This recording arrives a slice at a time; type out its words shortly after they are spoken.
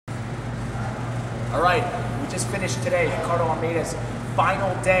All right, we just finished today Ricardo Almeida's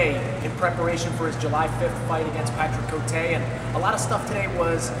final day in preparation for his July 5th fight against Patrick Cote, and a lot of stuff today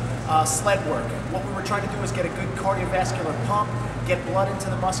was sled work. What we were trying to do was get a good cardiovascular pump, get blood into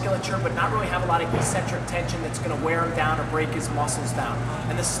the musculature, but not really have a lot of eccentric tension that's going to wear him down or break his muscles down.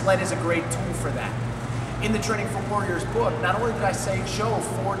 And the sled is a great tool for that. In the Training for Warriors book, not only did I show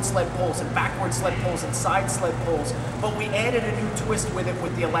forward sled pulls and backward sled pulls and side sled pulls, but we added a new twist with it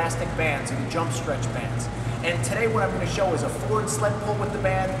with the elastic bands or the jump stretch bands. And today what I'm going to show is a forward sled pull with the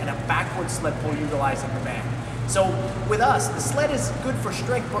band and a backward sled pull utilizing the band. So with us, the sled is good for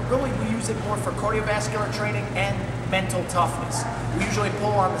strength, but really we use it more for cardiovascular training and mental toughness. We usually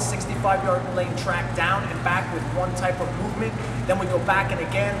pull on the 65-yard lane track down and back with one type of movement, then we go back and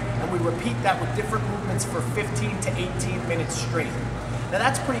again, and we repeat that with different movements for 15 to 18 minutes straight. Now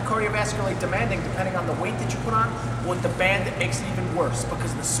that's pretty cardiovascularly demanding depending on the weight that you put on. With the band, it makes it even worse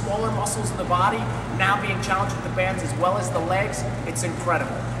because the smaller muscles of the body now being challenged with the bands as well as the legs, it's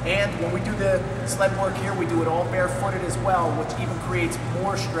incredible. And when we do the sled work here, we do it all barefooted as well, which even creates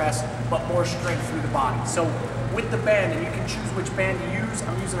more stress but more strength through the body. So with the band, and you can choose which band you use.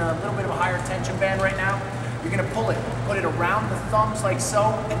 I'm using a little bit of a higher tension band right now. You're gonna pull it, put it around the thumbs like so,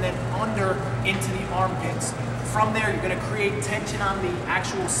 and then under into the armpits. From there, you're gonna create tension on the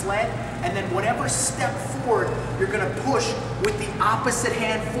actual sled, and then whatever step forward, you're gonna push with the opposite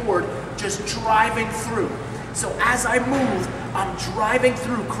hand forward, just driving through. So as I move, I'm driving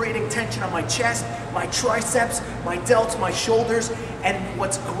through, creating tension on my chest, my triceps, my delts, my shoulders, and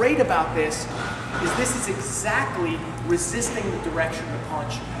what's great about this is exactly resisting the direction of the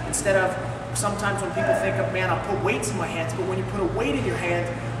punch. Instead of sometimes when people think of, man, I'll put weights in my hands, but when you put a weight in your hand,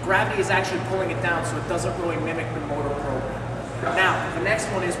 gravity is actually pulling it down, so it doesn't really mimic the motor program. Now, the next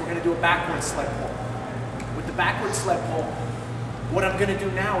one is we're gonna do a backward sled pull. With the backward sled pull, what I'm gonna do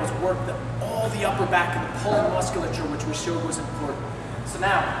now is work all the upper back and the pulling musculature, which we showed was important. So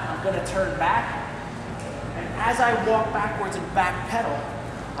now, I'm gonna turn back, and as I walk backwards and back pedal,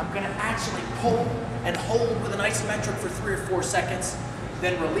 I'm gonna actually pull and hold with an isometric for 3 or 4 seconds,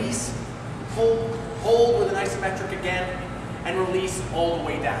 then release, pull, hold with an isometric again, and release all the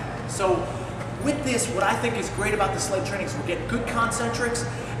way down. So with this, what I think is great about the sled training is we're getting good concentrics,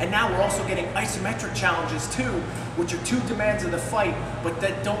 and now we're also getting isometric challenges too, which are 2 demands of the fight, but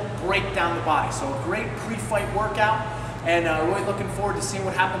that don't break down the body. So a great pre-fight workout, and really looking forward to seeing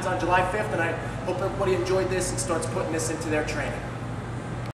what happens on July 5th, and I hope everybody enjoyed this and starts putting this into their training.